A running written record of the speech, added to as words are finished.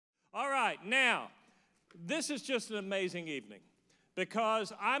now, this is just an amazing evening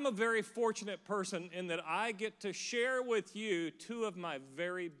because I'm a very fortunate person in that I get to share with you two of my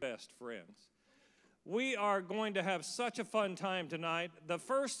very best friends. We are going to have such a fun time tonight. The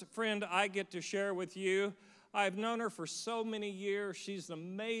first friend I get to share with you, I've known her for so many years. She's an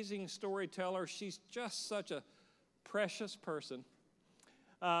amazing storyteller. She's just such a precious person.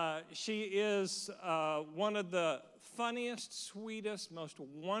 She is one of the funniest, sweetest, most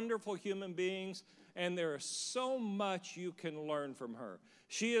wonderful human beings, and there is so much you can learn from her.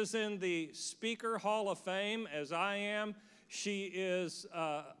 She is in the Speaker Hall of Fame, as I am. She is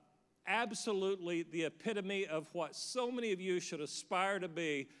absolutely the epitome of what so many of you should aspire to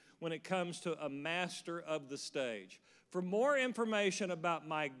be when it comes to a master of the stage. For more information about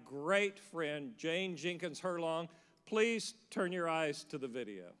my great friend, Jenkins Herlong, please turn your eyes to the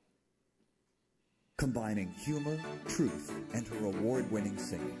video. Combining humor, truth, and her award-winning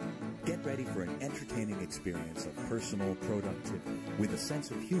singing. Get ready for an entertaining experience of personal productivity with a sense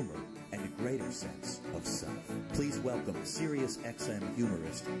of humor and a greater sense of self. Please welcome Sirius XM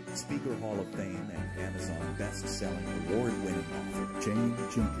humorist, Speaker Hall of Fame, and Amazon best-selling award-winning author,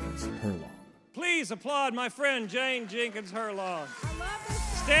 Jenkins Herlong. Please applaud my friend, Jenkins Herlong. I love this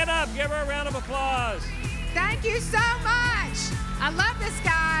guy. Stand up, give her a round of applause. Thank you so much. I love this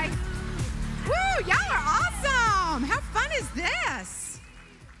guy. Woo, y'all are awesome. How fun is this?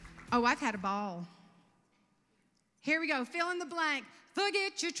 Oh, I've had a ball. Here we go, fill in the blank.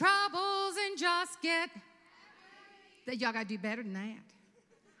 Forget your troubles and just get. Y'all gotta do better than that.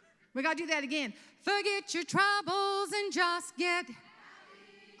 We gotta do that again. Forget your troubles and just get.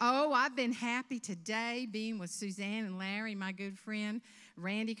 Oh, I've been happy today being with Suzanne and Larry, my good friend,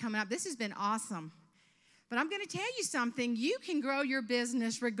 Randy coming up. This has been awesome. But I'm going to tell you something. You can grow your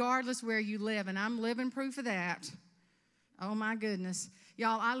business regardless where you live, and I'm living proof of that. Oh, my goodness.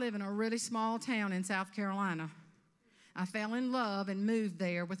 Y'all, I live in a really small town in South Carolina. I fell in love and moved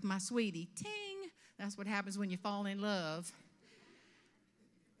there with my sweetie. Ting! That's what happens when you fall in love.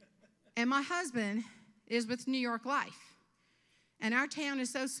 And my husband is with New York Life. And our town is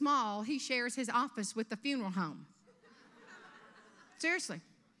so small, he shares his office with the funeral home. Seriously.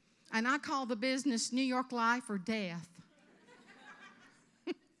 And I call the business New York Life or Death.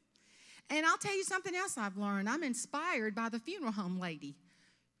 And I'll tell you something else I've learned. I'm inspired by the funeral home lady.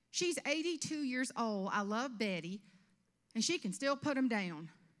 She's 82 years old. I love Betty, and she can still put them down.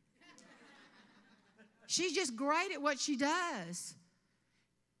 She's just great at what she does.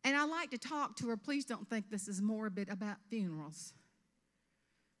 And I like to talk to her. Please don't think this is morbid about funerals.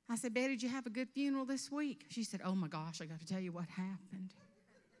 I said, Betty, did you have a good funeral this week? She said, oh, my gosh, I got to tell you what happened.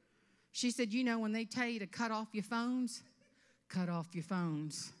 She said, you know, when they tell you to cut off your phones, cut off your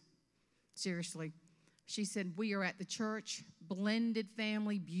phones. Seriously. She said, we are at the church, blended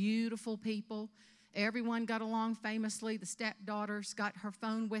family, beautiful people. Everyone got along famously. The stepdaughter's got her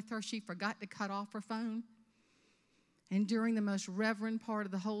phone with her. She forgot to cut off her phone. And during the most reverend part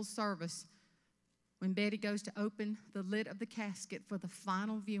of the whole service, when Betty goes to open the lid of the casket for the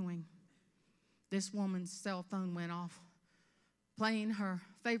final viewing, this woman's cell phone went off, playing her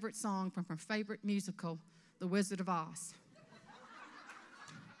favorite song from her favorite musical, The Wizard of Oz.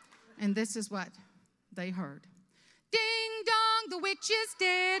 And this is what they heard. Ding dong, the witch is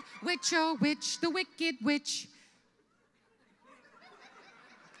dead. Witch, oh witch, the wicked witch.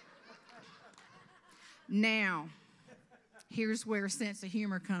 Now, here's where a sense of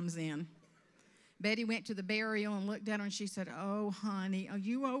humor comes in. Betty went to the burial and looked at her and she said, oh, honey, are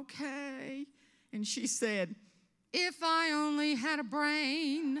you okay? And she said, if I only had a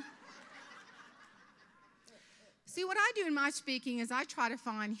brain. See, what I do in my speaking is I try to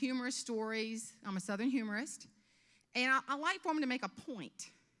find humorous stories. I'm a Southern humorist. And I like for them to make a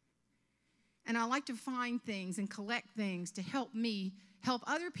point. And I like to find things and collect things to help me help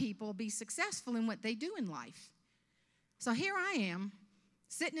other people be successful in what they do in life. So here I am,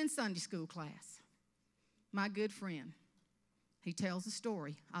 sitting in Sunday school class. My good friend, he tells a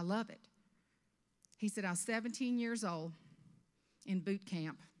story. I love it. He said, I was 17 years old in boot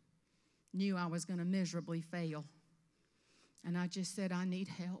camp, knew I was going to miserably fail. And I just said, I need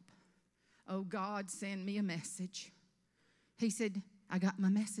help. Oh, God, send me a message. He said, I got my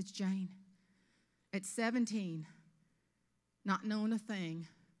message, Jane. At 17, not knowing a thing,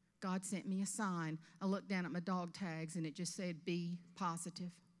 God sent me a sign. I looked down at my dog tags, and it just said, be positive.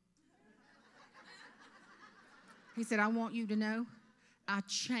 He said, I want you to know I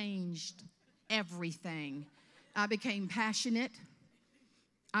changed everything. I became passionate.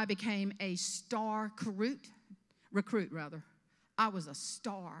 I became a star recruit. I was a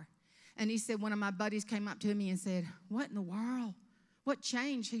star. And he said, one of my buddies came up to me and said, what in the world? What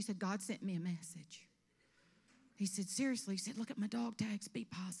changed? He said, God sent me a message. He said, seriously, he said, look at my dog tags, be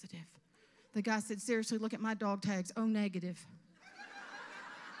positive. The guy said, seriously, look at my dog tags, O negative.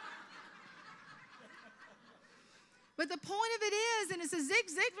 But the point of it is, and it's a Zig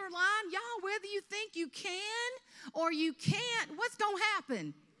Ziglar line, y'all, whether you think you can or you can't, what's going to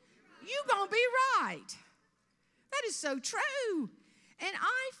happen? You're going to be right. That is so true. And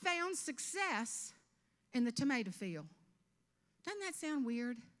I found success in the tomato field. Doesn't that sound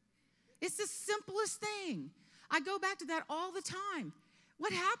weird? It's the simplest thing. I go back to that all the time.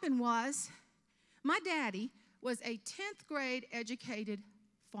 What happened was, my daddy was a 10th grade educated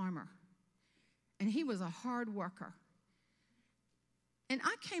farmer, and he was a hard worker. And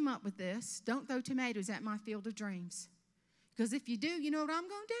I came up with this: don't throw tomatoes at my field of dreams. Because if you do, you know what I'm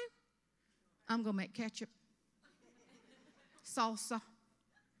going to do? I'm going to make ketchup, salsa,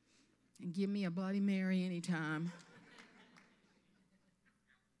 and give me a Bloody Mary anytime.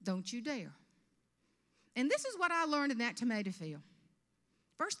 Don't you dare. And this is what I learned in that tomato field.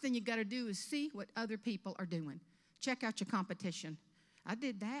 First thing you got to do is see what other people are doing. Check out your competition. I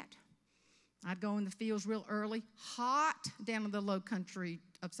did that. I'd go in the fields real early, hot, down in the low country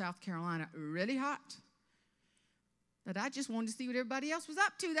of South Carolina, really hot. But I just wanted to see what everybody else was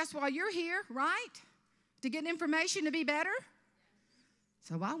up to. That's why you're here, right? To get information to be better.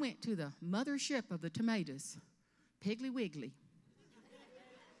 So I went to the mothership of the tomatoes, Piggly Wiggly.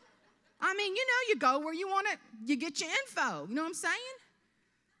 I mean, you know, you go where you want it, you get your info. You know what I'm saying?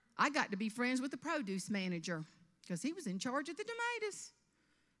 I got to be friends with the produce manager because he was in charge of the tomatoes.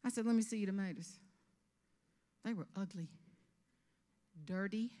 I said, let me see your tomatoes. They were ugly,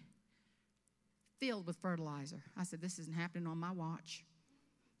 dirty, filled with fertilizer. I said, this isn't happening on my watch.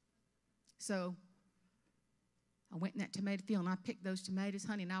 So I went in that tomato field, and I picked those tomatoes,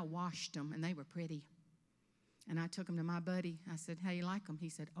 honey, and I washed them, and they were pretty. And I took them to my buddy. I said, how you like them? He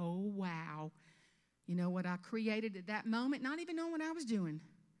said, oh, wow. You know what I created at that moment? Not even knowing what I was doing.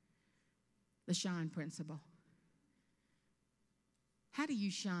 The shine principle. How do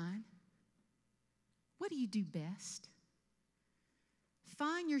you shine? What do you do best?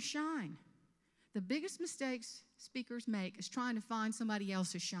 Find your shine. The biggest mistakes speakers make is trying to find somebody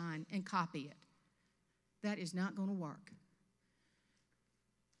else's shine and copy it. That is not going to work.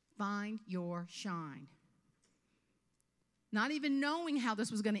 Find your shine. Not even knowing how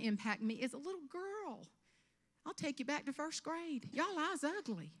this was going to impact me as a little girl. I'll take you back to first grade. Y'all, I was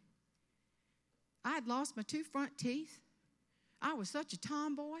ugly. I had lost my 2 front teeth. I was such a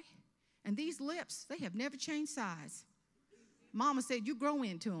tomboy. And these lips, they have never changed size. Mama said, you grow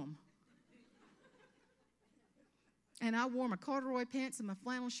into them. And I wore my corduroy pants and my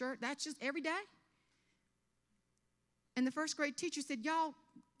flannel shirt. That's just every day. And the first grade teacher said, y'all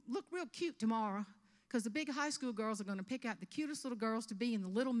look real cute tomorrow because the big high school girls are going to pick out the cutest little girls to be in the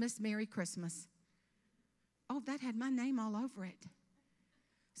Little Miss Merry Christmas. Oh, that had my name all over it.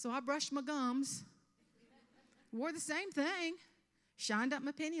 So I brushed my gums, wore the same thing, shined up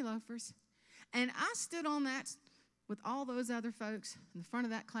my penny loafers, and I stood on that with all those other folks in the front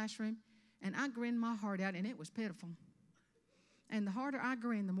of that classroom, and I grinned my heart out, and it was pitiful. And the harder I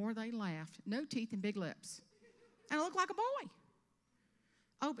grinned, the more they laughed. No teeth and big lips. And I looked like a boy.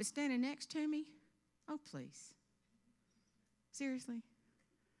 Oh, but standing next to me, oh, please. Seriously?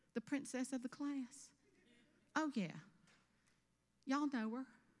 The princess of the class. Oh, yeah. Y'all know her.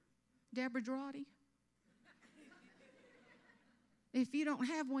 Deborah Drawdy. If you don't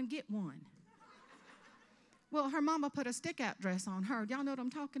have one, get one. Well, her mama put a stick-out dress on her. Y'all know what I'm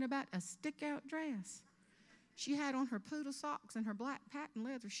talking about? A stick-out dress. She had on her poodle socks and her black patent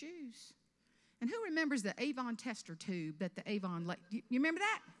leather shoes. And who remembers the Avon tester tube that the Avon, you remember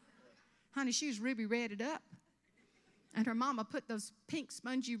that? Honey, she was ruby redded up. And her mama put those pink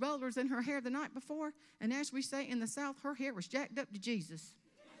spongy rollers in her hair the night before. And as we say in the South, her hair was jacked up to Jesus.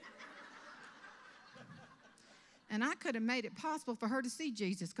 And I could have made it possible for her to see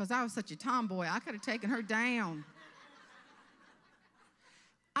Jesus because I was such a tomboy. I could have taken her down.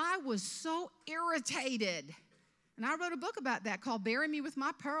 I was so irritated. And I wrote a book about that called Bury Me With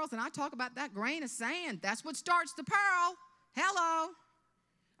My Pearls, and I talk about that grain of sand. That's what starts the pearl. Hello.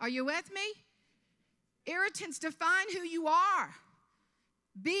 Are you with me? Irritants define who you are.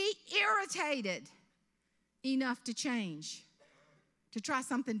 Be irritated enough to change, to try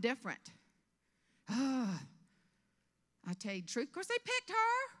something different. I tell you the truth. Of course, they picked her.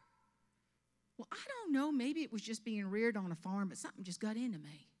 Well, I don't know. Maybe it was just being reared on a farm, but something just got into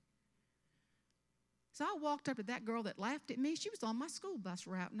me. So I walked up to that girl that laughed at me. She was on my school bus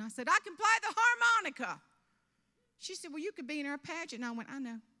route, and I said, I can play the harmonica. She said, well, you could be in our pageant. And I went, I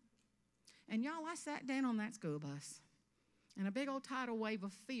know. And y'all, I sat down on that school bus. And a big old tidal wave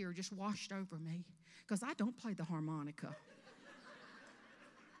of fear just washed over me because I don't play the harmonica.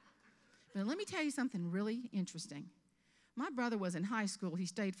 But let me tell you something really interesting. My brother was in high school. He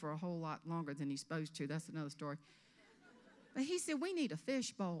stayed for a whole lot longer than he's supposed to. That's another story. But he said, we need a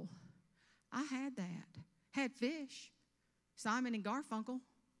fish bowl. I had that. Had fish. Simon and Garfunkel.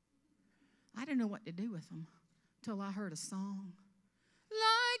 I didn't know what to do with them until I heard a song.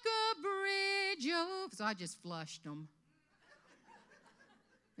 Like a bridge over. So I just flushed them.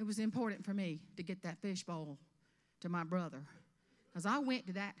 It was important for me to get that fish bowl to my brother. Because I went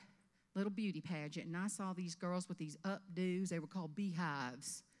to that little beauty pageant, and I saw these girls with these updos. They were called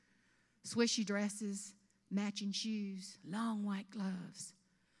beehives. Swishy dresses, matching shoes, long white gloves.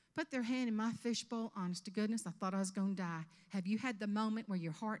 Put their hand in my fishbowl. Honest to goodness, I thought I was going to die. Have you had the moment where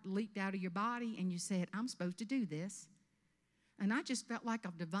your heart leaped out of your body and you said, I'm supposed to do this? And I just felt like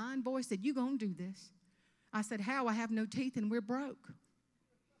a divine voice said, you going to do this. I said, how? I have no teeth and we're broke.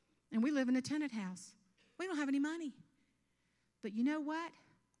 And we live in a tenant house. We don't have any money. But you know what?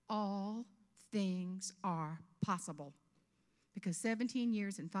 All things are possible. Because 17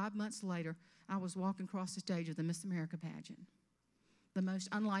 years and 5 months later, I was walking across the stage of the Miss America pageant. The most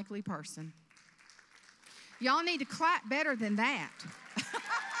unlikely person. Y'all need to clap better than that.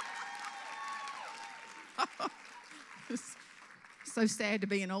 So sad to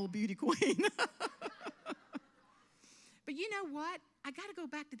be an old beauty queen. But you know what? I got to go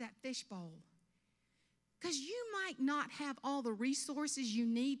back to that fishbowl. Because you might not have all the resources you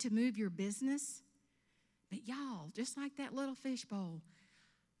need to move your business. But y'all, just like that little fishbowl,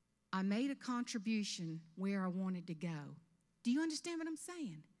 I made a contribution where I wanted to go. Do you understand what I'm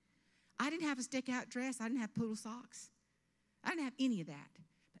saying? I didn't have a stick-out dress. I didn't have poodle socks. I didn't have any of that.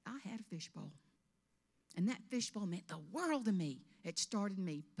 But I had a fishbowl. And that fishbowl meant the world to me. It started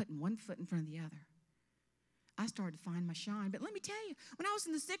me putting one foot in front of the other. I started to find my shine. But let me tell you, when I was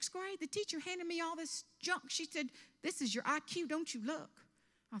in the 6th grade, the teacher handed me all this junk. She said, this is your IQ, don't you look?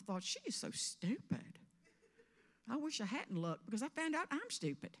 I thought, she is so stupid. I wish I hadn't looked because I found out I'm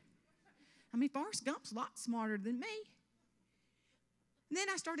stupid. I mean, Forrest Gump's a lot smarter than me. And then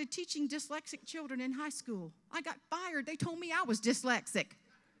I started teaching dyslexic children in high school. I got fired. They told me I was dyslexic.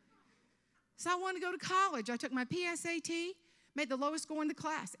 So I wanted to go to college. I took my PSAT, made the lowest score in the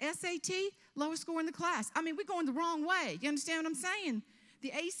class. SAT, lowest score in the class. I mean, we're going the wrong way. You understand what I'm saying?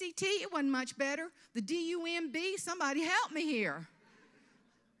 The ACT, it wasn't much better. The DUMB, somebody help me here.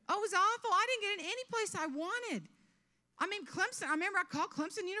 Oh, it was awful. I didn't get in any place I wanted. I mean, Clemson, I remember I called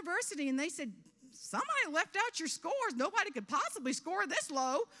Clemson University, and they said, somebody left out your scores. Nobody could possibly score this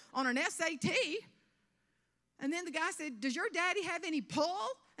low on an SAT. And then the guy said, does your daddy have any pull?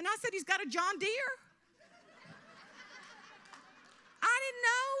 And I said, he's got a John Deere. I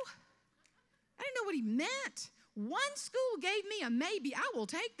didn't know what he meant. One school gave me a maybe. I will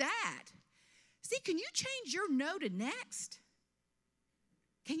take that. See, can you change your no to next?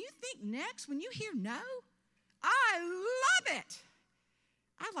 Can you think next when you hear no? I love it.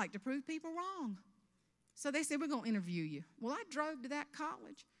 I like to prove people wrong. So they said, we're going to interview you. Well, I drove to that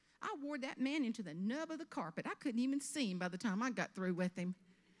college. I wore that man into the nub of the carpet. I couldn't even see him by the time I got through with him.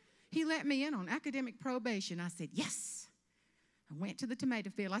 He let me in on academic probation. I said, yes. I went to the tomato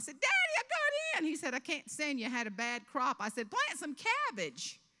field. I said, Daddy, I got in. He said, I can't stand you had a bad crop. I said, plant some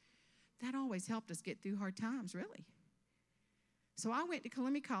cabbage. That always helped us get through hard times, really. So I went to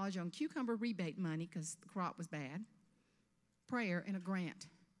Columbia College on cucumber rebate money because the crop was bad, prayer, and a grant.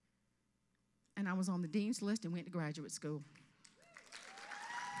 And I was on the dean's list and went to graduate school.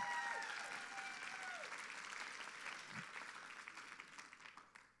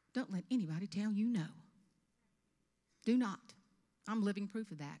 Don't let anybody tell you no. Do not. I'm living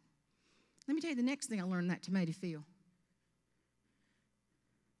proof of that. Let me tell you the next thing I learned in that tomato field.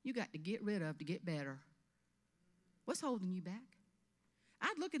 You got to get rid of to get better. What's holding you back?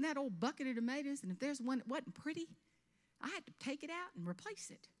 I'd look in that old bucket of tomatoes, and if there's one that wasn't pretty, I had to take it out and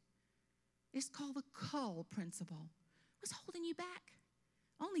replace it. It's called the cull principle. What's holding you back?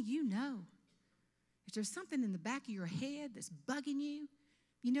 Only you know. If there's something in the back of your head that's bugging you,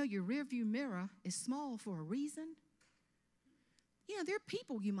 you know your rearview mirror is small for a reason. You know, there are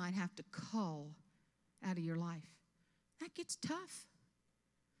people you might have to cull out of your life. That gets tough,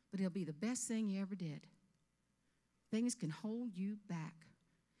 but it'll be the best thing you ever did. Things can hold you back.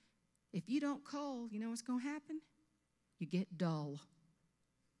 If you don't cull, you know what's going to happen? You get dull.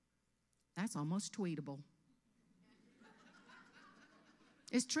 That's almost tweetable.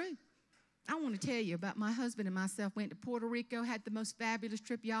 It's true. I want to tell you about my husband and myself went to Puerto Rico, had the most fabulous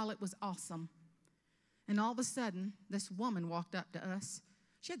trip, y'all. It was awesome. And all of a sudden, this woman walked up to us.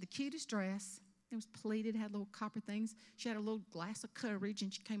 She had the cutest dress, It was pleated, had little copper things. She had a little glass of courage,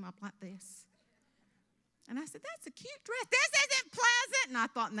 and she came up like this. And I said, that's a cute dress. This isn't pleasant. And I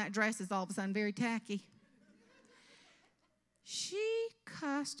thought, and that dress is all of a sudden very tacky. She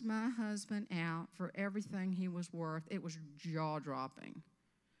cussed my husband out for everything he was worth. It was jaw-dropping.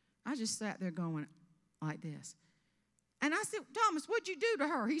 I just sat there going like this. And I said, Thomas, what'd you do to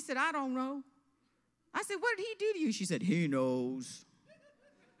her? He said, I don't know. I said, what did he do to you? She said, he knows.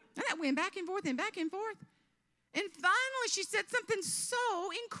 And that went back and forth and back and forth. And finally, she said something so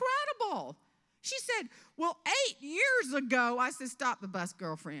incredible. She said, well, 8 years ago, I said, stop the bus,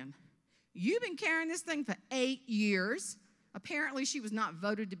 girlfriend. You've been carrying this thing for 8 years. Apparently, she was not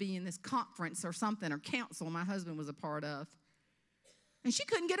voted to be in this conference or something, or council my husband was a part of. And she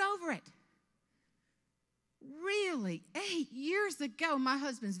couldn't get over it. Really, 8 years ago, my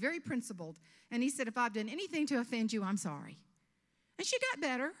husband's very principled. And he said, if I've done anything to offend you, I'm sorry. And she got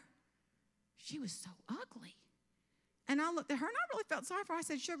better. She was so ugly. And I looked at her, and I really felt sorry for her. I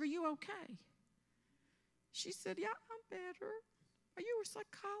said, Sugar, you okay? She said, yeah, I'm better. Are you a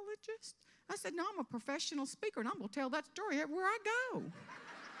psychologist? I said, no, I'm a professional speaker, and I'm going to tell that story everywhere I go. Now,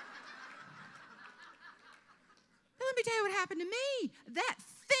 let me tell you what happened to me. That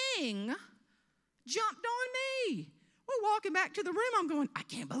thing jumped on me. We're walking back to the room. I'm going, I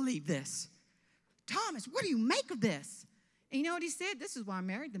can't believe this. Thomas, what do you make of this? And you know what he said? This is why I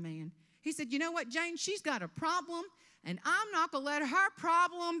married the man. He said, you know what, Jane? She's got a problem, and I'm not going to let her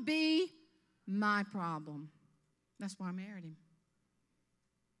problem be my problem. That's why I married him.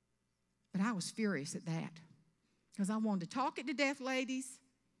 But I was furious at that because I wanted to talk it to death, ladies.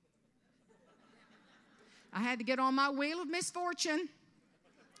 I had to get on my wheel of misfortune,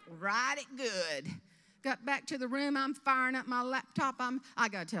 ride it good. Got back to the room. I'm firing up my laptop. I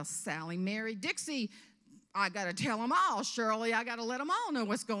got to tell Sally, Mary, Dixie. I got to tell them all. Shirley, I got to let them all know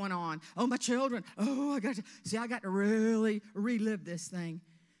what's going on. Oh, my children. Oh, I got to really relive this thing.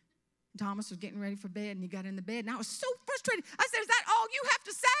 Thomas was getting ready for bed, and he got in the bed, and I was so frustrated. I said, is that all you have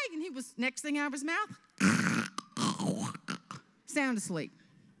to say? And he was, next thing out of his mouth, sound asleep.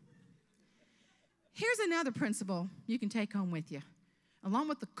 Here's another principle you can take home with you. Along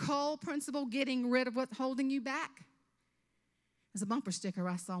with the Cole principle, getting rid of what's holding you back. There's a bumper sticker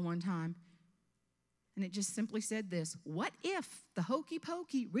I saw one time, and it just simply said this: what if the hokey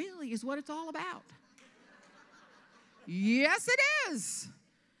pokey really is what it's all about? Yes, it is.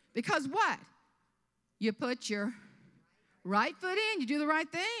 Because what? You put your right foot in, you do the right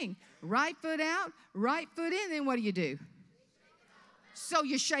thing. Right foot out, right foot in, then what do? So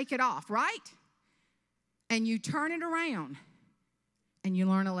you shake it off, right? And you turn it around, and you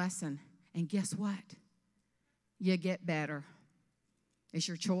learn a lesson. And guess what? You get better. It's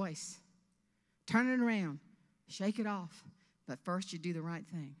your choice. Turn it around, shake it off. But first you do the right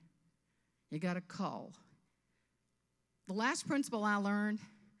thing. You got to call. The last principle I learned,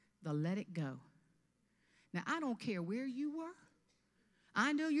 the let it go. Now, I don't care where you were.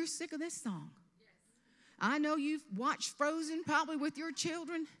 I know you're sick of this song. I know you've watched Frozen probably with your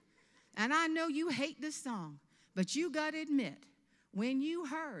children, and I know you hate this song. But you got to admit, when you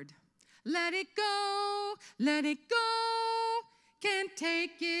heard, let it go, can't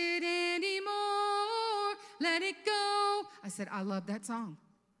take it anymore, let it go. I said, I love that song.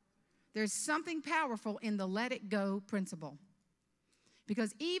 There's something powerful in the let it go principle.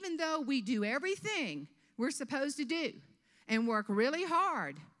 Because even though we do everything we're supposed to do and work really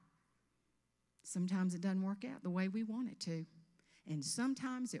hard, sometimes it doesn't work out the way we want it to. And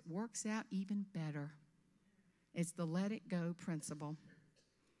sometimes it works out even better. It's the let it go principle.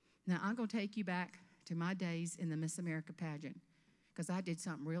 Now, I'm going to take you back to my days in the Miss America pageant because I did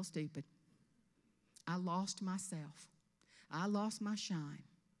something real stupid. I lost myself. I lost my shine.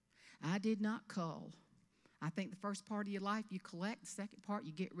 I did not cull. I think the first part of your life you collect, the second part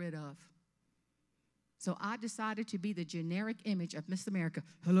you get rid of. So I decided to be the generic image of Miss America.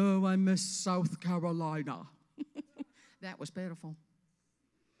 Hello, I'm Miss South Carolina. That was pitiful.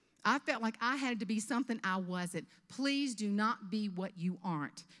 I felt like I had to be something I wasn't. Please do not be what you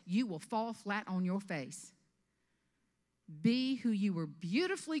aren't. You will fall flat on your face. Be who you were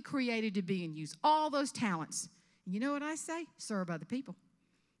beautifully created to be and use all those talents. And you know what I say? Serve other people.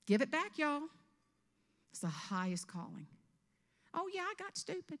 Give it back, y'all. It's the highest calling. Oh, yeah, I got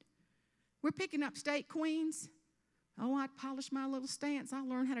stupid. We're picking up state queens. Oh, I polished my little stance. I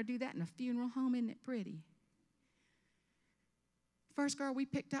learned how to do that in a funeral home. Isn't it pretty? First girl we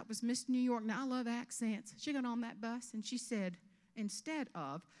picked up was Miss New York. Now, I love accents. She got on that bus, and she said, instead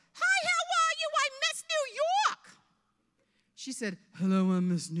of, hi, how are you? I'm Miss New York. She said, hello, I'm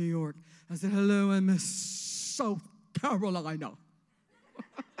Miss New York. I said, hello, I'm Miss South Carolina.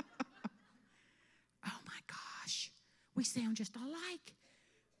 we sound just alike.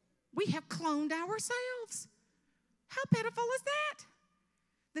 We have cloned ourselves. How pitiful is that?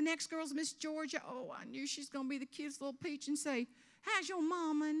 The next girl's Miss Georgia. Oh, I knew she's going to be the cutest little peach and say, how's your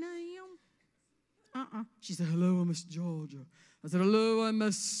mama name? She said, hello, I'm Miss Georgia. I said, hello, I'm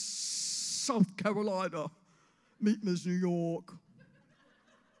Miss South Carolina. Meet Miss New York.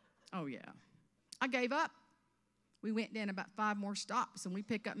 Oh, yeah. I gave up. We went down about 5 more stops, and we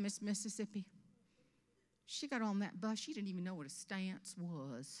picked up Miss Mississippi. She got on that bus. She didn't even know what a stance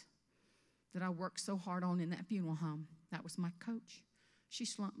was that I worked so hard on in that funeral home. That was my coach. She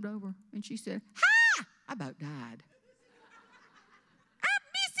slumped over, and she said, hi! I about died. I'm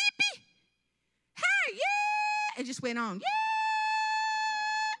Mississippi. Hi, yeah! It just went on. Yeah!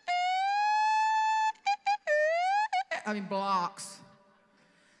 I mean, blocks.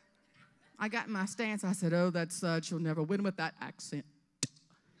 I got in my stance. I said, oh, that's sad. She'll never win with that accent.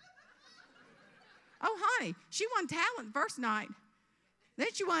 Oh, honey, she won talent first night. Then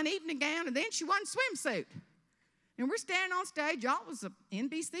she won evening gown, and then she won swimsuit. And we're standing on stage. Y'all was a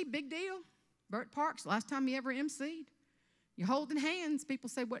NBC big deal. Burt Parks, last time he ever emceed. You're holding hands. People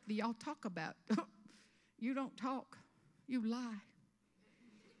say, what do y'all talk about? You don't talk. You lie.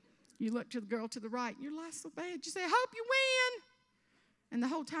 You look to the girl to the right, and you lie so bad. You say, I hope you win. And the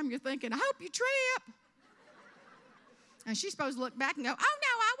whole time you're thinking, I hope you trip. And she's supposed to look back and go, oh, no,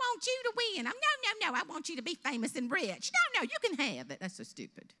 I want you to win. No, I want you to be famous and rich. No, you can have it. That's so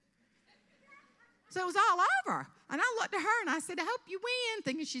stupid. So it was all over. And I looked at her and I said, I hope you win,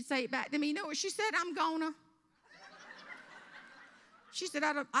 thinking she'd say it back to me. You know what she said? I'm gonna. She said,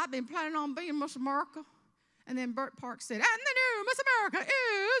 I've been planning on being Miss America. And then Burt Parks said, and the new Miss America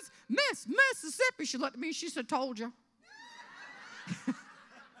is Miss Mississippi. She looked at me and she said, told you.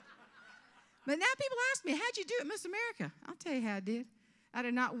 But now people ask me, how'd you do it, Miss America? I'll tell you how I did. I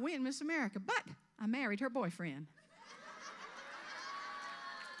did not win Miss America, but I married her boyfriend.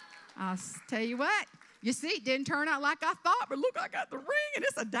 I'll tell you what, you see, it didn't turn out like I thought, but look, I got the ring, and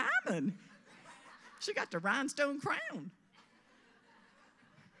it's a diamond. She got the rhinestone crown.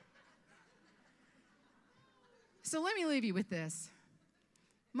 So let me leave you with this.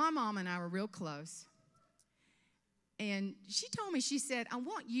 My mom and I were real close. And she told me, she said, I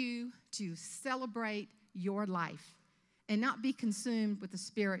want you to celebrate your life and not be consumed with the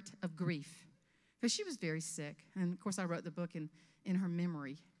spirit of grief. Because she was very sick. And, of course, I wrote the book in her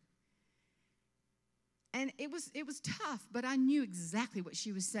memory. And it was tough, but I knew exactly what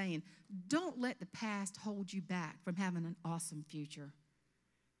she was saying. Don't let the past hold you back from having an awesome future.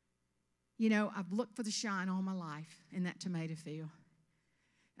 You know, I've looked for the shine all my life in that tomato field.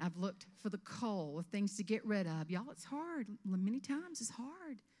 I've looked for the coal of things to get rid of. Y'all, it's hard. Many times it's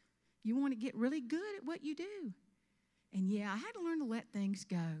hard. You want to get really good at what you do. And, yeah, I had to learn to let things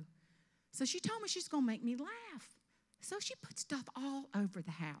go. So she told me she's going to make me laugh. So she put stuff all over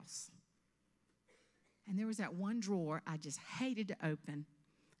the house. And there was that one drawer I just hated to open.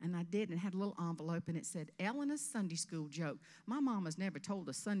 And I did, and it had a little envelope, and it said, Elena's Sunday school joke. My mama's never told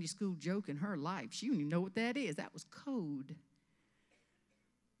a Sunday school joke in her life. She didn't even know what that is. That was code.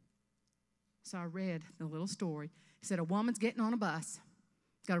 So I read the little story. It said, a woman's getting on a bus.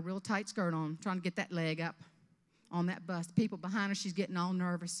 Got a real tight skirt on, trying to get that leg up on that bus. The people behind her, she's getting all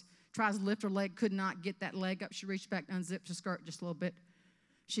nervous. Tries to lift her leg, could not get that leg up. She reached back, unzips her skirt just a little bit.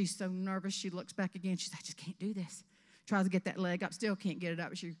 She's so nervous, she looks back again. She says, I just can't do this. Tries to get that leg up, still can't get it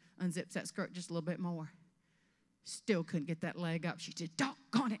up. She unzips that skirt just a little bit more. Still couldn't get that leg up. She said,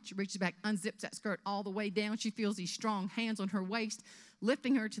 doggone it. She reaches back, unzips that skirt all the way down. She feels these strong hands on her waist,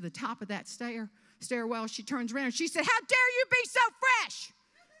 lifting her to the top of that stairwell. She turns around and she said, how dare you be so fresh?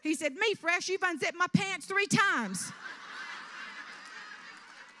 He said, me fresh? You've unzipped my pants 3 times.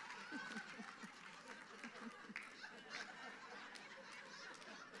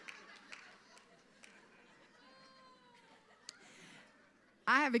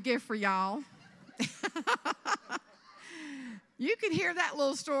 I have a gift for y'all. You can hear that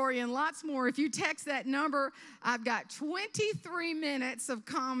little story and lots more. If you text that number, I've got 23 minutes of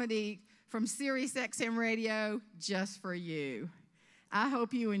comedy from Sirius XM Radio just for you. I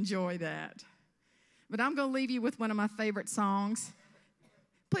hope you enjoy that. But I'm going to leave you with one of my favorite songs.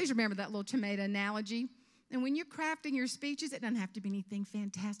 Please remember that little tomato analogy. And when you're crafting your speeches, it doesn't have to be anything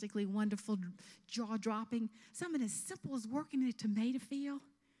fantastically wonderful, jaw-dropping. Something as simple as working in a tomato field.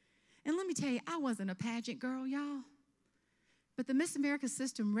 And let me tell you, I wasn't a pageant girl, y'all. But the Miss America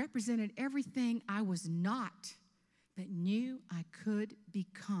system represented everything I was not, but knew I could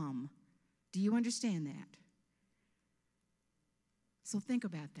become. Do you understand that? So think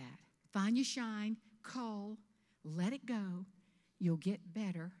about that. Find your shine, call, let it go. You'll get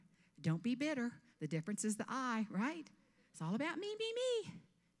better. Don't be bitter. The difference is the I, right? It's all about me, me, me.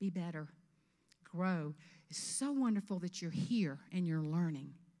 Be better. Grow. It's so wonderful that you're here and you're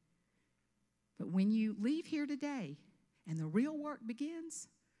learning. But when you leave here today and the real work begins,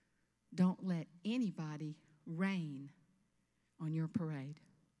 don't let anybody rain on your parade.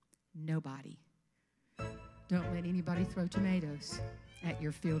 Nobody. Don't let anybody throw tomatoes at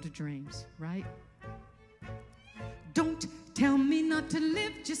your field of dreams, right? Don't tell me not to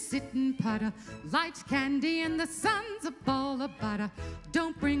live, just sit and putter. Life's candy and the sun's a ball of butter.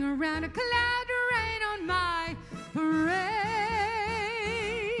 Don't bring around a cloud of rain on my parade.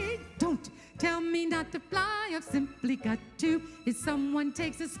 Don't tell me not to fly, I've simply got to. If someone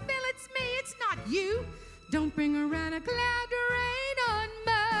takes a spill, it's me, it's not you. Don't bring around a cloud of rain on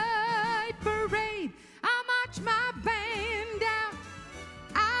my parade. I'll march my band out,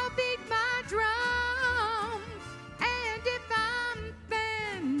 I'll beat my drum, and if I'm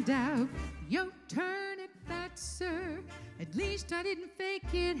fanned out, yo, turn it back, sir. At least I didn't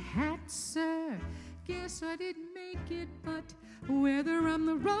fake it, hat, sir. Guess I didn't make it, but whether I'm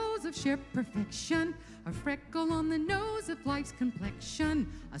the rose of sheer perfection, a freckle on the nose of life's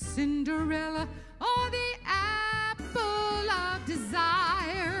complexion, a Cinderella, or the apple of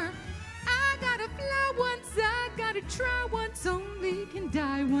desire, I gotta fly once, I gotta try once, only can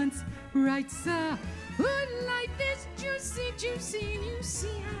die once, right, sir? Ooh, life is juicy, juicy, and you see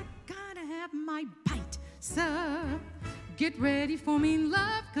I gotta have my bite, sir. Get ready for me,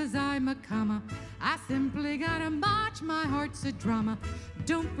 love, 'cause I'm a comer. I simply gotta march, my heart's a drummer.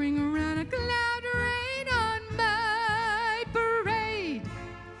 Don't bring around a cloud of rain on my parade.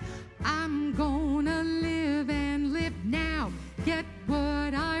 I'm gonna live and live now. Get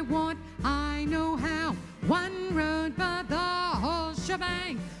what I want, I know how. One road for the whole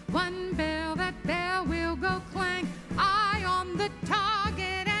shebang. One bell, that bell will go clang. Eye on the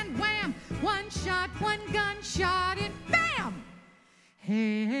target and wham. One shot, one gunshot, and bam!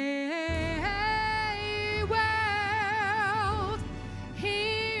 Hey, hey, hey, world,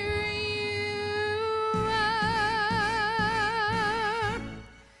 here you are.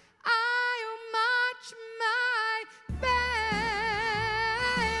 I'll march my band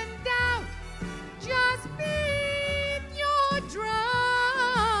out. Just beat your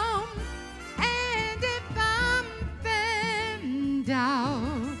drum. And if I'm fanned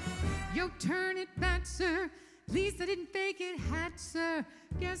out, yo, turn it back, sir. At least I didn't fake it, hat, sir.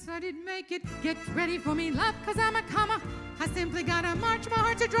 Guess I didn't make it. Get ready for me, love, 'cause I'm a comer. I simply gotta march, my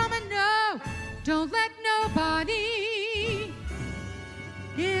heart's a drummer. No, don't let nobody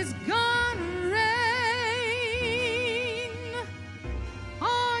is gonna rain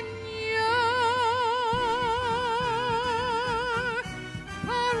on your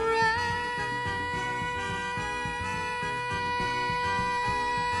parade.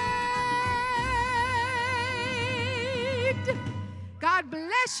 God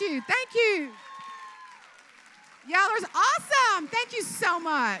bless you. Thank you. Y'all are awesome. Thank you so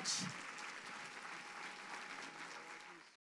much.